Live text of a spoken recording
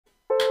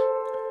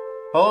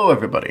Hello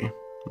everybody,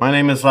 my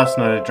name is Last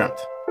Night I Dreamt,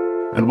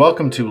 and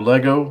welcome to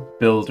LEGO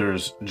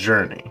Builder's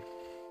Journey.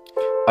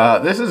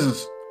 This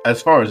is,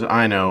 as far as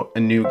I know, a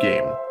new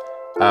game.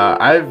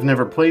 I've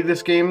never played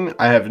this game,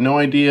 I have no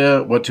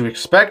idea what to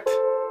expect.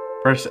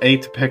 Press A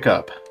to pick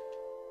up.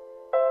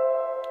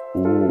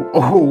 Ooh.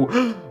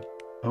 Oh!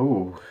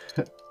 Oh.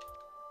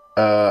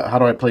 How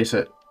do I place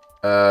it?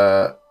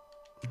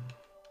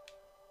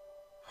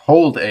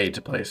 Hold A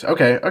to place.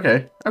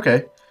 Okay.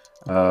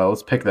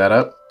 Let's pick that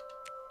up.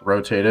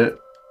 Rotate it.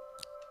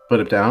 Put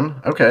it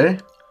down. Okay,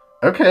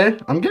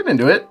 I'm getting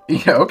into it.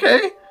 Yeah,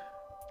 okay.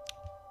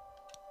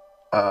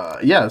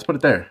 Yeah, let's put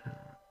it there.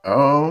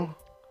 Oh.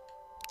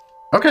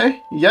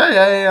 Okay,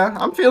 yeah.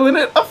 I'm feeling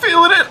it.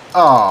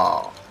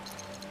 Oh.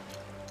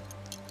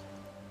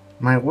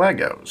 My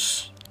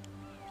Legos.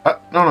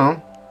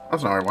 No.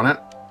 That's not where I want it.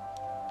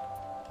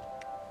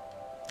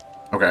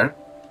 Okay.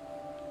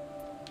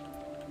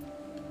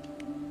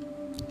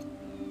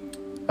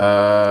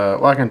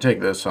 Well, I can take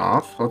this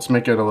off. Let's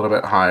make it a little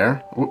bit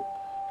higher. Ooh. Can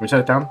we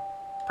set it down?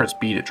 Press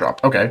B to drop.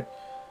 Okay.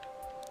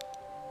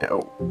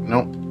 Oh,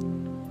 no.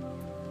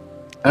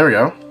 There we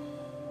go.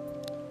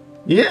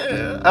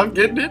 Yeah, I'm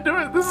getting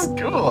into it. This is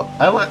cool.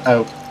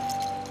 Oh.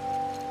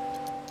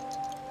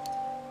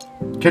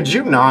 Could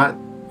you not,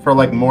 for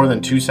like more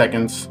than 2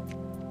 seconds,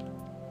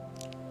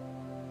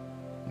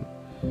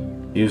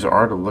 use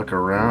R to look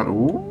around?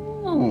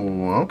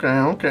 Ooh, okay.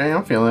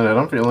 I'm feeling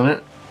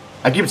it.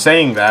 I keep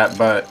saying that,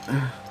 but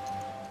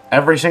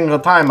every single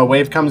time a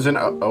wave comes in...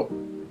 Oh.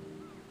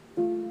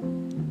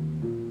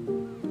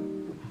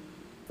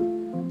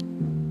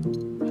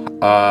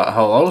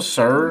 Hello,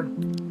 sir?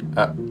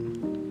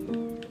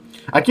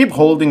 I keep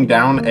holding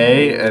down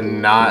A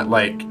and not,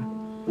 like,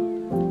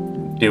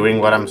 doing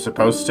what I'm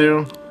supposed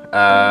to.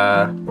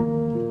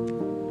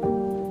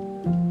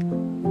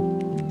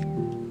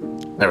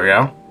 There we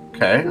go.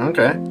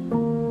 Okay.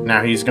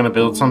 Now he's gonna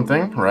build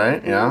something,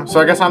 right? Yeah. So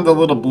I guess I'm the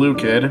little blue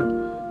kid.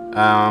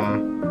 I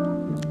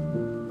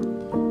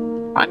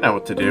know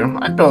what to do.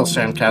 I've built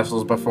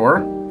sandcastles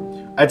before.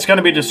 It's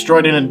gonna be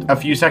destroyed in a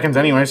few seconds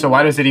anyway, so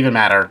why does it even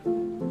matter?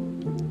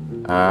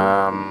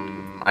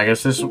 I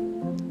guess this...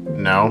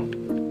 No.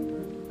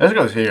 This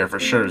goes here for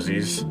sure,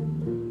 Z's.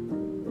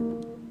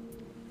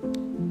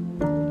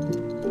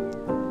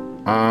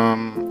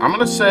 I'm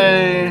gonna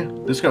say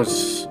this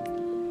goes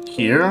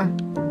here.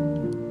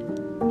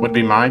 Would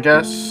be my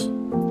guess.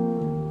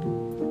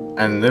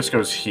 And this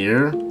goes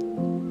here.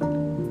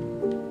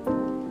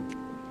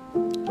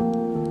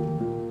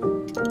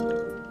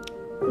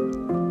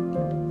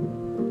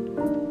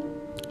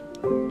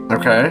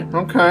 Okay.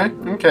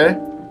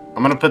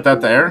 I'm gonna put that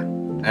there,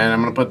 and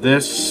I'm gonna put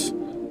this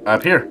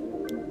up here.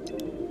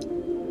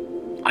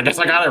 I guess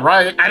I got it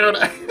right. I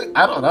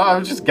don't know.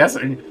 I'm just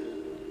guessing.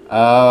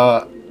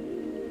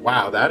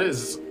 Wow, that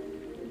is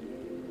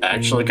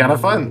actually kind of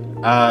fun.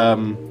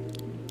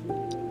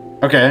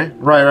 Okay,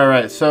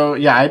 right. So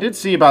yeah, I did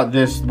see about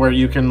this where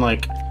you can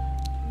like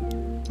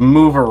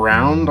move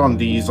around on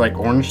these like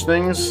orange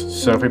things.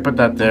 So if we put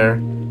that there,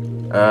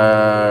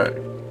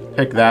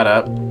 pick that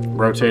up,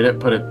 rotate it,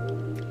 put it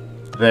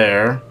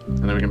there, and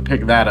then we can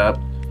pick that up,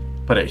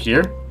 put it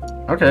here.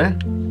 Okay.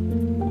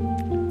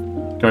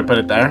 Can we put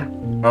it there?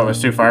 Oh,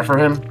 it's too far for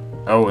him?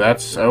 Oh,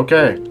 that's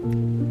okay.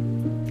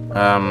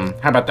 How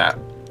about that?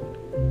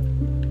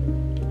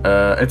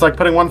 It's like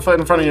putting one foot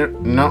in front of your...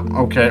 No,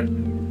 okay.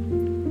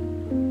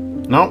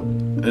 No,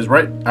 it's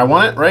right. I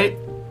want it right.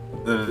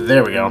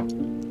 There we go.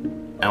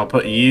 And I'll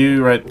put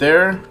you right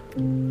there.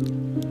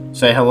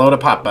 Say hello to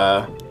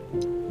Papa.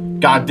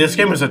 God, this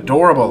game is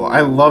adorable.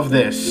 I love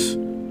this.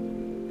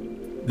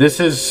 This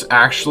is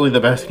actually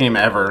the best game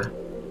ever.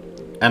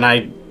 And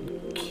I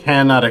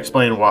cannot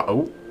explain why.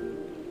 Oh,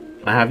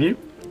 can I have you?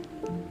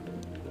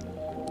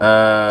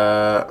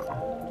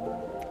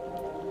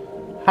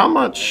 How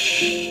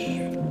much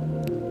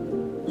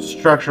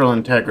structural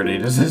integrity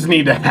does this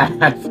need to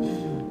have?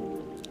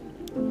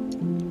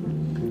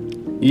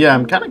 Yeah,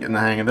 I'm kind of getting the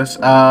hang of this.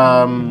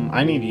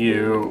 I need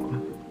you.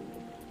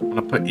 I'm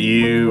gonna put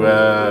you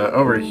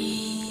over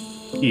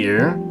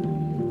here.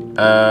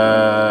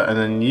 And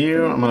then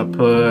you, I'm gonna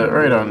put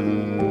right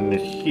on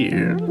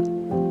here.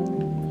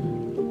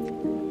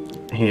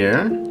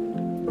 Here.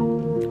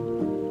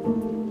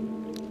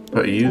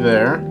 Put you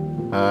there.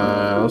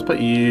 Let's put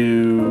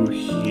you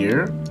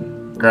here.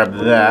 Grab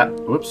that.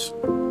 Whoops.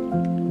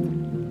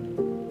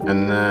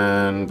 And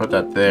then put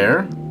that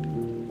there.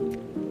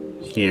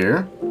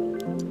 Here.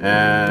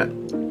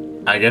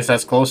 I guess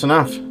that's close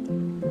enough.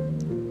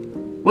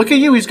 Look at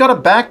you, he's got a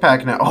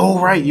backpack now. Oh,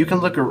 right, you can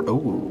look at...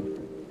 Oh.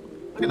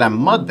 Look at that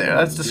mud there,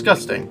 that's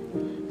disgusting.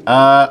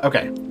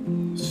 Okay.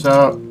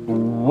 So,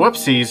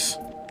 whoopsies.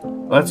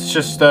 Let's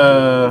just,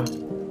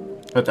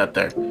 put that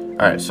there.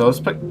 Alright, so let's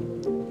put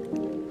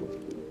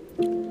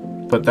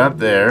that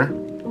there.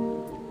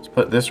 Let's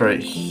put this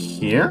right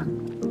here.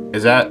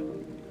 Is that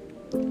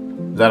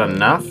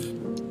enough?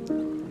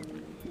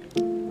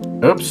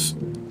 Oops.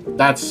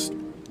 That's...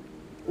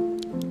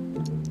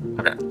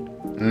 Okay.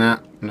 Nah,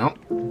 nope.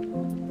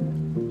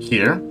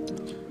 Here.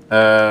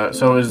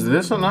 So is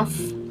this enough?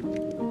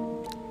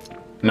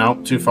 No,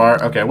 too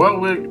far. Okay, well,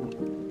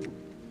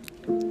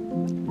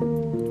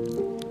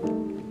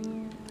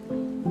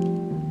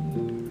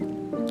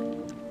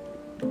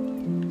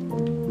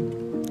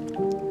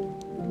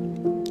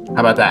 how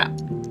about that?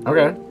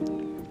 Okay.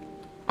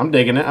 I'm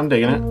digging it, I'm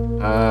digging it.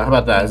 How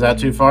about that? Is that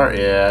too far?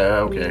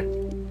 Yeah, okay.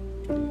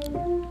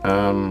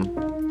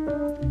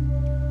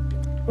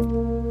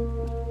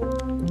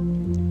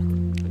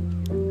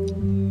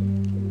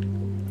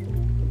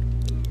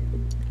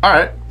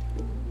 Alright.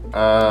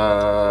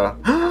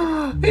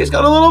 He's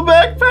got a little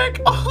backpack.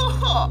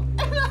 Oh,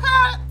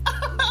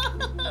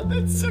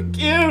 that's so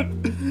cute.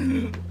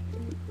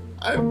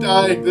 I'm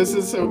dying. This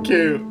is so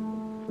cute.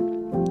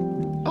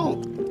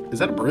 Oh, is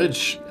that a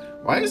bridge?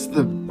 Why is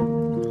the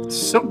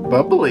so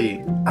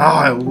bubbly? Oh,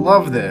 I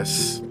love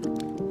this.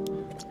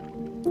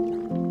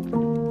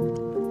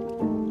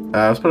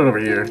 Let's put it over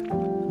here.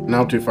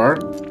 No, too far.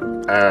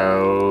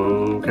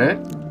 Okay.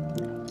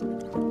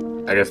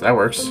 I guess that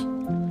works.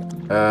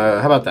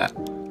 How about that?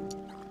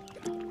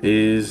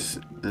 Is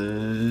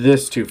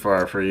this too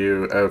far for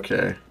you?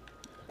 Okay.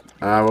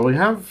 Well, we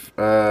have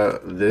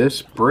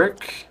this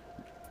brick,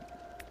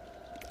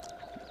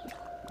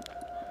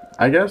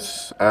 I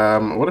guess.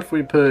 What if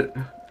we put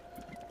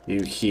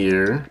you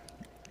here,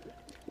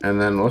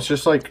 and then let's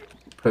just like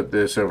put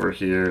this over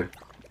here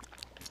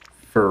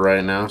for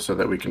right now, so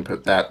that we can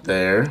put that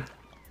there,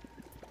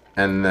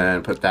 and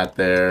then put that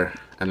there,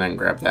 and then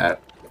grab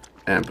that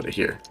and put it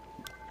here.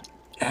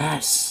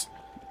 Yes.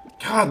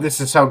 God, this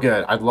is so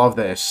good. I love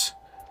this.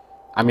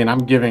 I mean,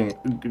 I'm giving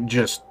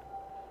just...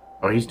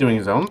 Oh, he's doing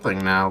his own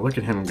thing now. Look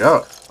at him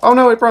go. Oh,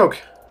 no, it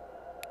broke.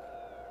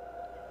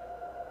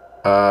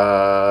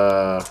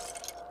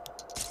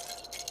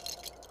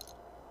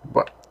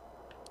 What?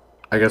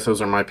 I guess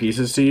those are my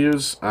pieces to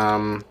use.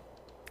 Oh,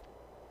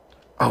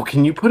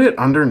 can you put it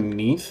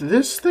underneath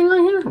this thing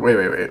right here?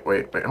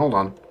 Wait. Hold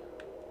on.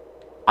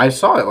 I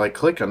saw it, like,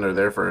 click under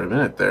there for a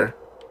minute there.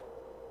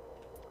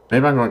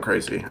 Maybe I'm going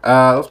crazy.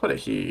 Let's put it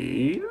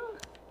here.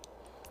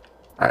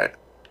 Alright.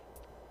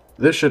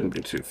 This shouldn't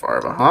be too far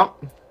of a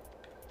hop.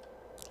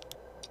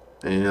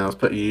 And let's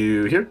put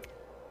you here.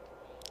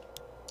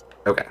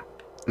 Okay.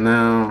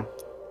 Now...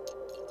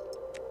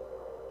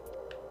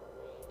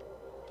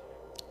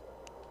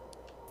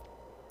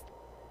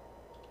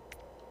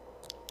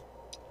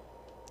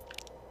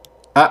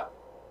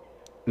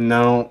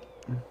 No.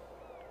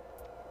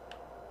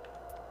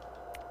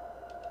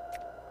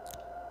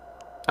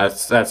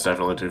 That's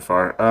definitely too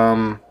far.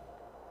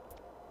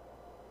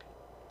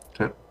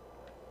 Okay.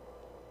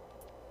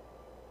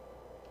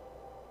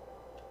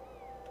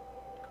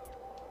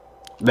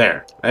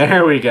 There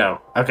we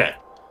go. Okay.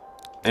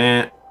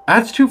 And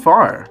that's too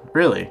far,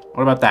 really.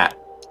 What about that?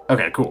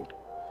 Okay, cool.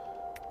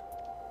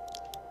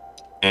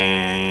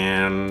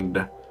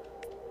 And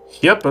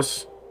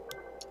yuppus.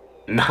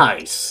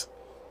 Nice.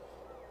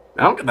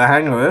 I'm getting the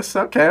hang of this.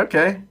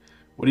 Okay.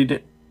 What are you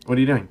doing? What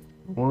are you doing?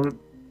 What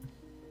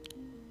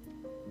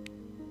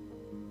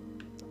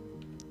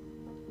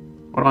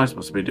am I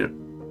supposed to be doing?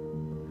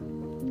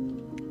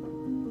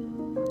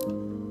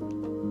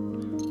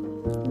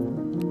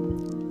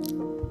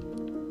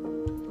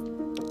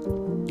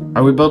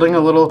 Are we building a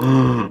little...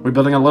 we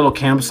building a little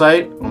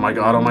campsite? Oh my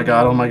god, oh my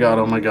god, oh my god,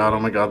 oh my god, oh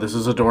my god. This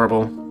is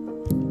adorable.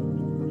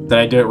 Did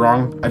I do it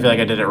wrong? I feel like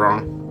I did it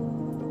wrong.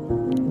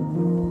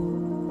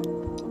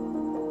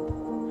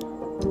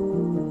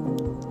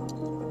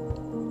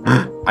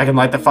 I can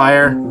light the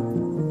fire.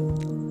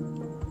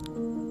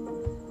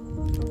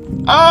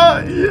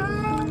 Ah, yeah!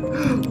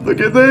 Look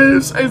at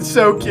this. It's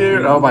so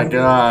cute. Oh my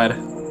god.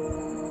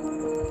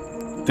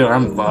 Dude,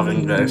 I'm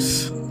loving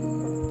this.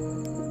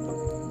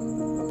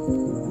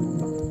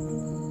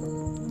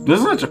 This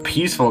is such a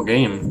peaceful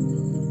game.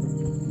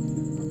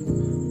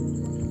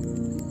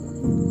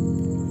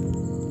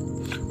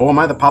 Oh, am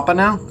I the papa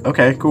now?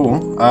 Okay, cool.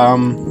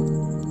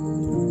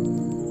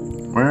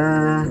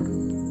 Where?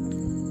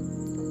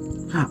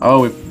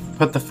 Oh, we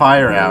put the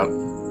fire out.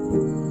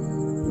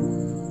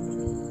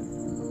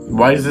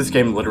 Why is this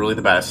game literally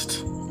the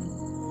best?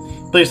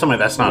 Please tell me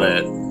that's not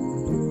it.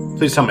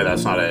 Please tell me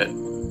that's not it.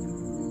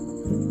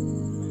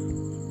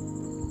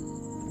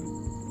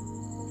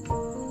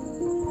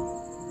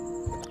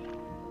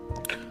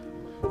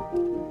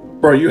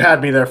 Bro, you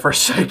had me there for a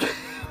second.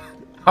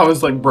 I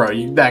was like, bro,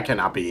 that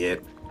cannot be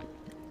it.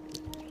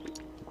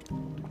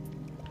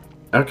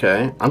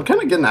 Okay, I'm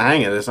kind of getting the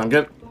hang of this.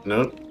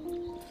 Nope.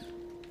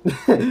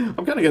 I'm kind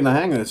of getting the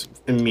hang of this.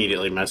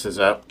 Immediately messes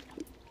up.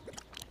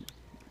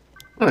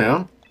 I don't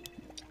know.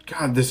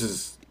 God, this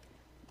is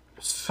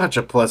such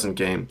a pleasant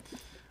game.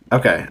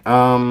 Okay,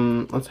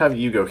 let's have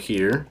you go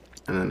here,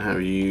 and then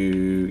have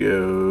you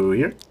go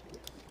here,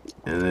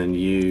 and then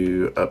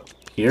you up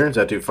here. Is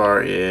that too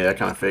far? Yeah, I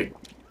kind of fake.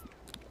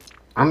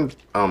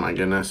 Oh my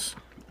goodness.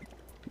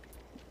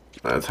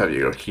 Let's have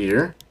you go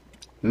here.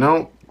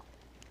 No.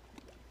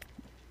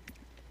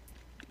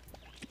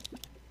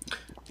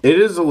 It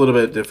is a little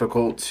bit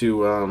difficult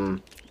to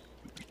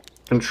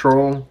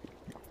control.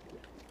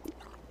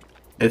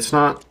 It's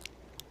not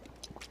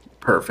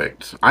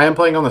perfect. I am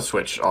playing on the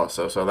Switch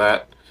also, so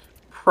that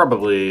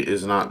probably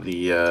is not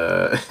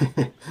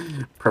the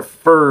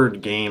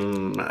preferred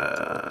game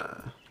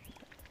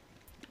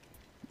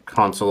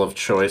console of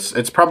choice.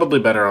 It's probably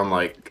better on,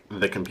 like,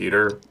 the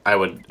computer, I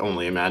would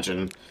only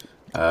imagine.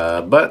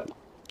 But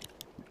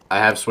I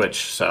have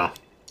Switch, so.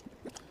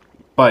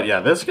 But yeah,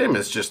 this game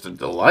is just a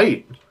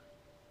delight.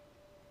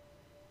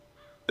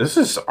 This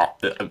is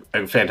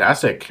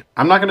fantastic.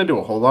 I'm not going to do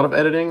a whole lot of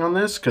editing on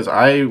this, because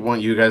I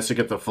want you guys to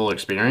get the full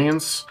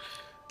experience.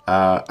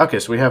 Okay,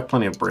 so we have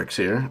plenty of bricks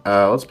here.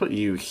 Let's put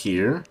you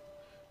here.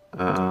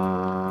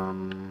 I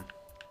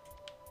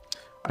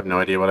have no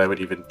idea what I would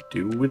even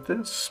do with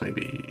this.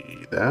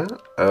 Maybe that.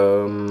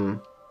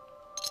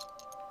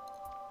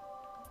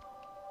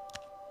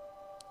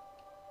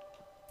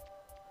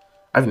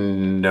 I have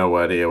no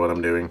idea what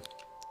I'm doing.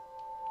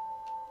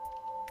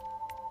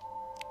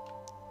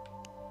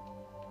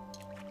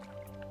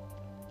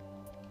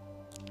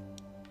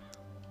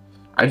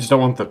 I just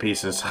don't want the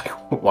pieces to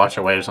like, wash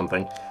away or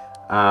something.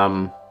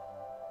 Alright,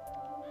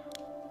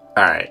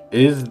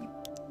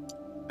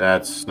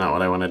 that's not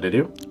what I wanted to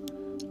do.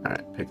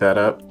 Alright, pick that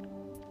up.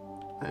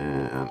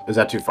 And is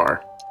that too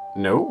far?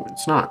 No,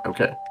 it's not.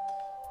 Okay.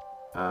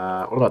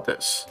 What about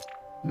this?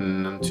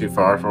 Too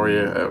far for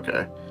you?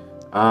 Okay.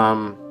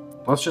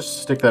 Let's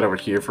just stick that over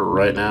here for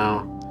right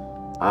now.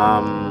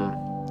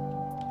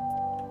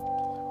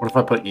 What if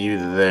I put you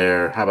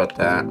there? How about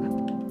that?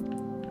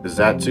 Is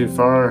that too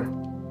far?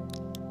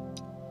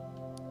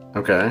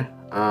 Okay.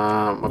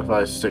 What if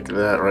I stick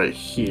that right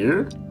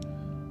here?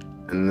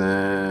 And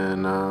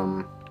then,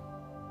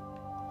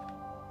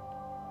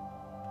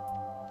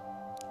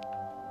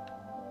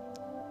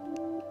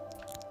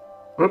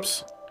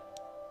 whoops.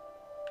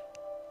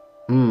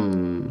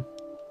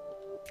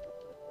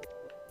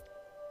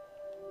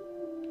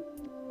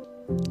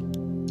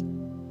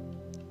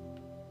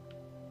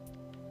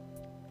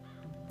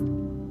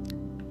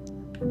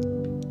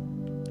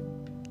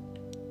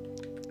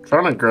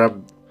 Trying to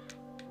grab.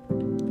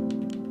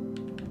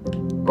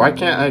 Why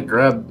can't I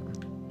grab?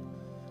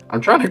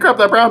 I'm trying to grab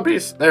that brown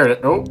piece. There it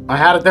is. Oh, I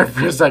had it there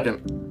for a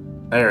second.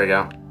 There we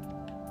go.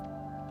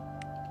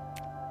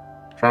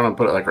 Trying to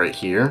put it like right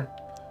here,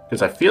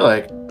 because I feel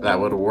like that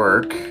would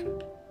work.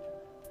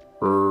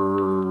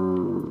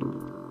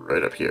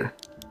 Right up here.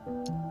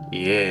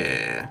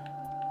 Yeah.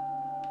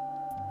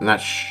 And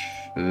that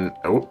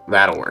oh,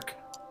 that'll work.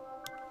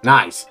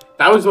 Nice.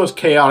 That was the most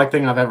chaotic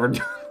thing I've ever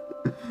done.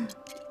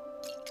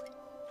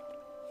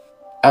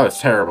 That was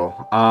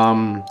terrible.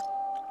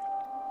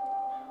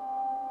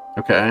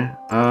 Okay.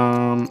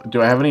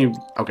 Do I have any?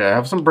 Okay, I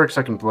have some bricks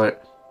I can play.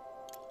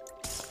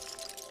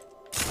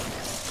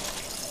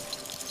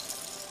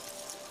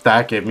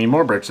 That gave me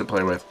more bricks to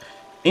play with.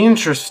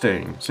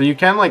 Interesting. So you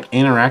can, like,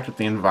 interact with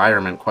the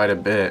environment quite a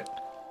bit,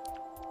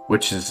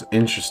 which is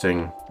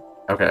interesting.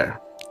 Okay.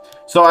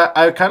 So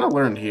I kind of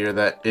learned here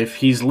that if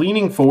he's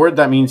leaning forward,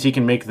 that means he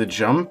can make the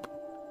jump.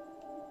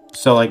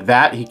 So, like,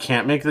 that, he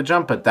can't make the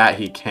jump, but that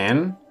he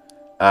can.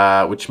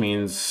 Which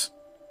means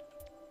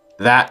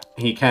that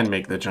he can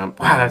make the jump.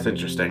 Wow, that's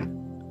interesting.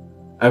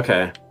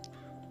 Okay.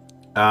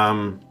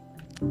 We're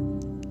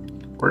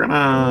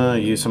gonna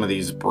use some of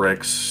these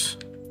bricks.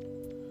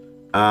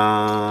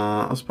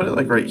 Let's put it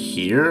like right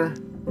here.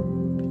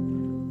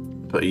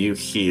 Put you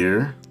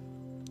here.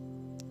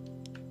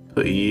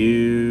 Put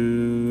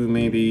you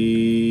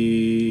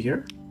maybe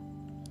here.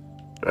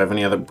 Do I have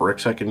any other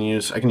bricks I can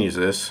use? I can use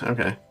this.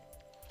 Okay.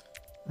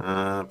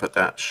 Put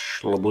that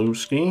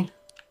Schlabluski.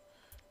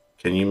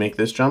 Can you make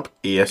this jump?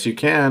 Yes, you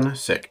can.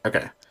 Sick.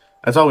 Okay.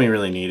 That's all we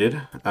really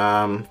needed.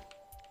 Because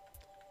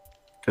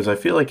I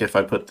feel like if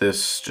I put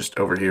this just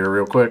over here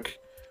real quick,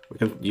 we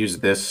can use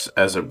this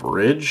as a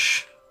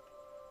bridge.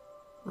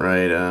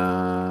 Right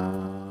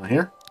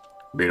here.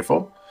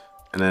 Beautiful.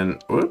 And then,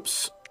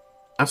 whoops.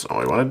 That's not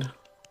what we wanted.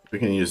 We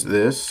can use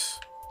this.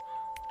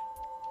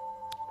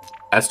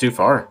 That's too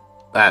far.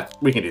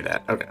 We can do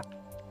that. Okay.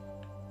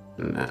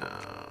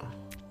 Now.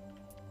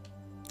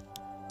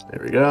 There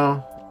we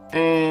go.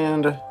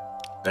 And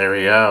there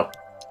we go.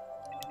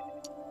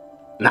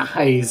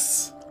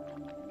 Nice.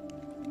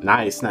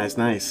 Nice, nice,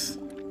 nice.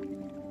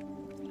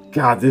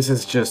 God, this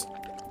is just...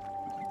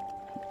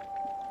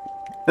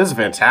 This is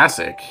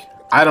fantastic.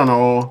 I don't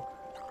know...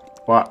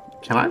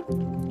 What? Can I?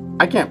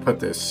 I can't put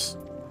this...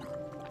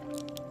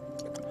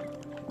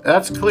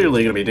 That's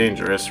clearly going to be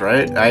dangerous,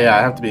 right? Yeah,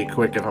 I have to be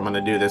quick if I'm going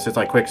to do this. It's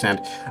like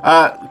quicksand.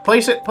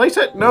 Place it, place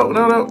it! No,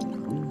 no, no!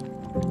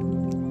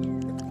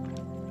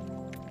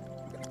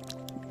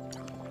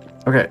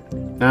 Okay,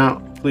 now,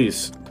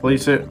 please,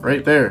 place it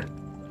right there.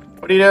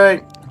 What are you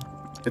doing?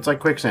 It's like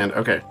quicksand.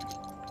 Okay.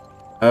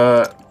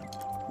 Oh.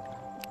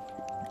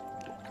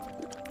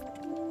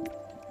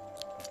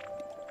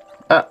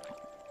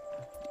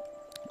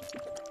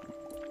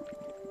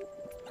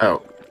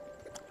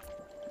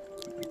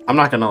 I'm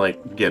not gonna,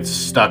 like, get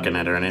stuck in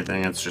it or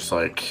anything. It's just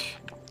like...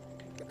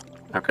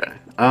 Okay.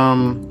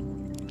 Are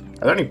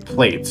there any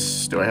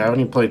plates? Do I have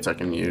any plates I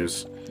can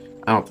use?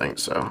 I don't think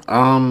so.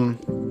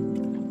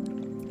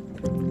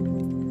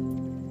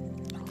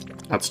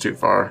 That's too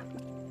far.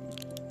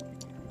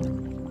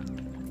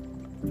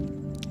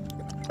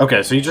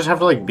 Okay, so you just have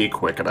to, like, be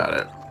quick about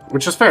it.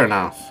 Which is fair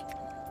enough.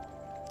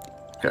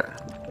 Okay.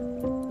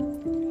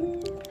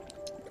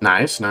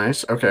 Nice,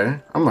 nice. Okay.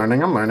 I'm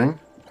learning, I'm learning.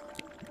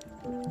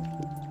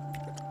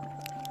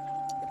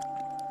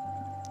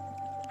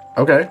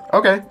 Okay,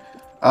 okay.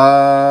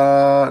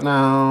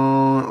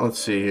 Now, let's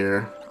see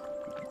here.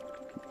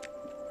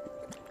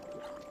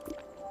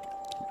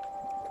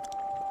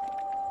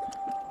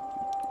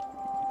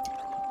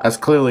 That's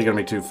clearly gonna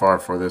be too far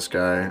for this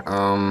guy.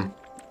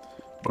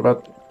 What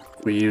about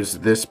we use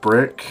this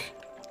brick,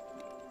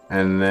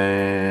 and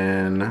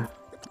then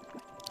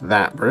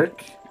that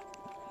brick,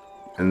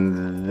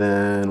 and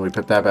then we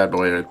put that bad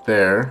boy right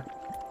there.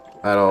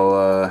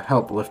 That'll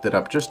help lift it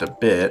up just a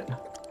bit.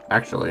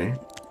 Actually,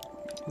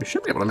 we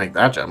should be able to make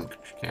that jump,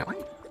 can't we?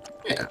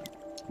 Yeah.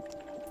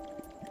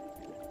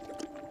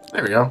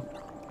 There we go.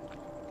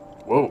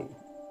 Whoa.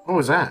 What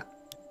was that?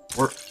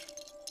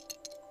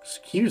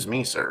 Excuse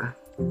me, sir.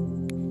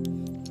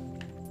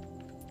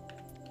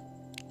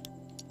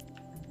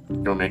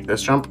 Go make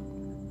this jump.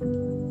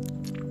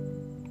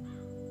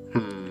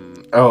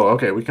 Oh,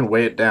 okay. We can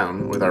weigh it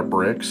down with our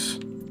bricks.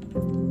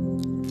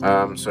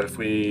 So if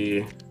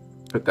we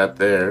put that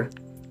there,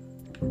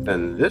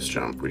 then this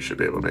jump we should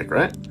be able to make,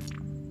 right?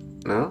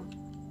 No?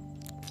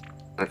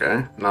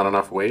 Okay. Not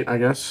enough weight, I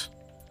guess.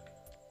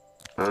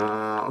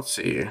 Let's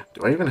see.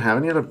 Do I even have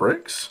any other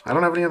bricks? I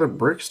don't have any other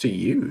bricks to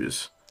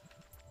use.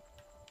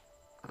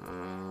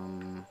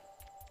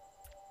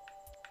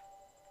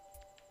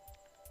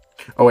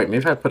 Oh, wait. Maybe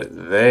if I put it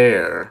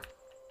there.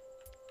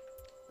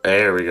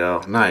 There we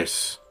go.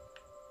 Nice.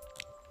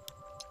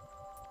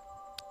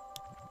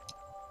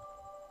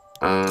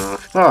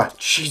 Oh,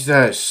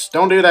 Jesus.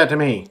 Don't do that to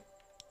me.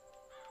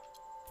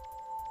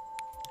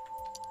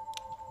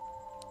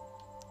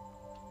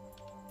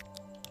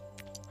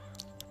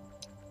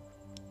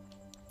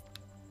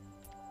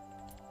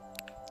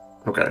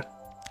 Okay.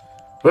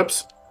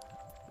 Whoops.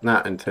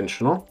 Not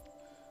intentional.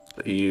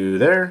 Put you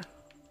there.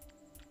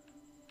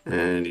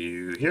 And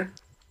you here.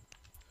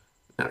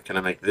 Now, can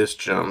I make this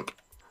jump?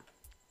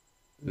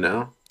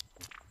 No?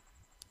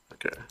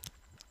 Okay.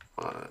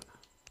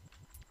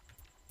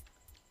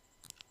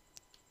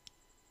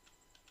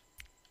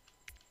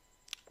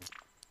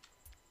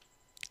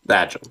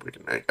 That jump we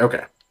can make.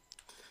 Okay.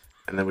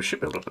 And then we should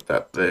be able to put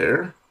that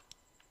there.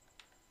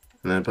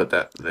 And then put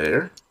that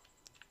there.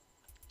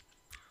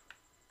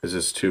 Is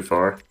this too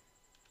far?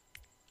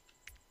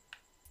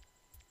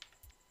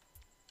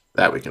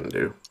 That we can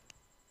do.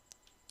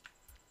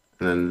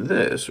 And then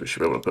this we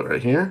should be able to put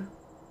right here.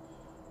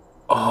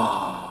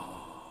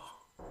 Oh.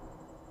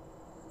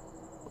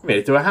 We made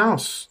it to a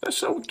house. That's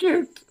so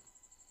cute.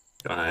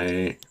 Can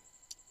I...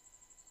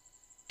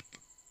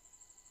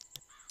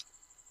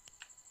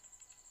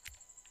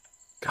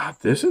 God,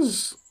 this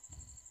is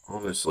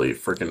honestly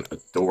freaking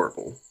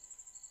adorable.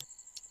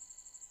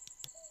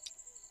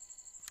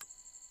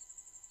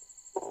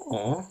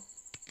 Aww.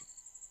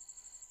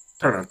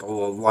 Turn on the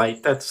little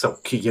light. That's so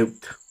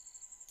cute.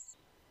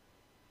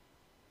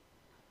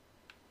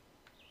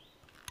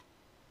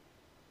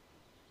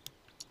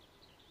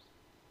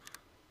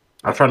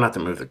 I'll try not to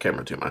move the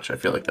camera too much. I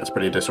feel like that's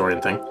pretty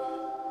disorienting.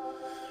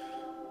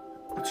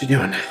 What's he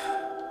doing?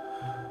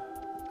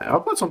 I'll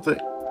put something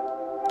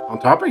on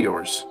top of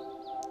yours.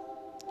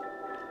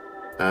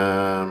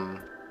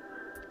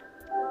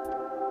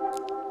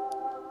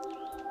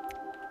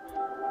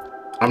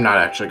 I'm not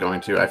actually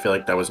going to. I feel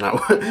like that was not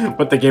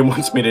what the game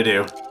wants me to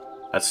do.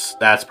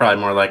 That's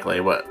probably more likely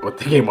what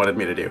the game wanted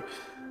me to do.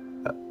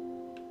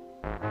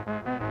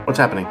 What's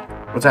happening?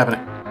 What's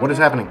happening? What is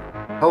happening?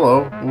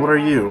 Hello? What are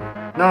you?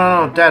 No,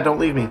 no, no. Dad, don't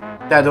leave me.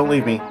 Dad, don't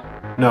leave me.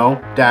 No.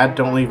 Dad,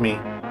 don't leave me.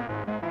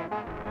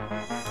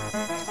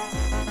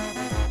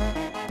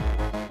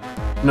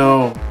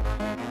 No.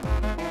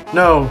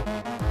 No.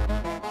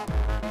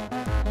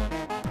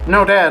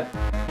 No, Dad.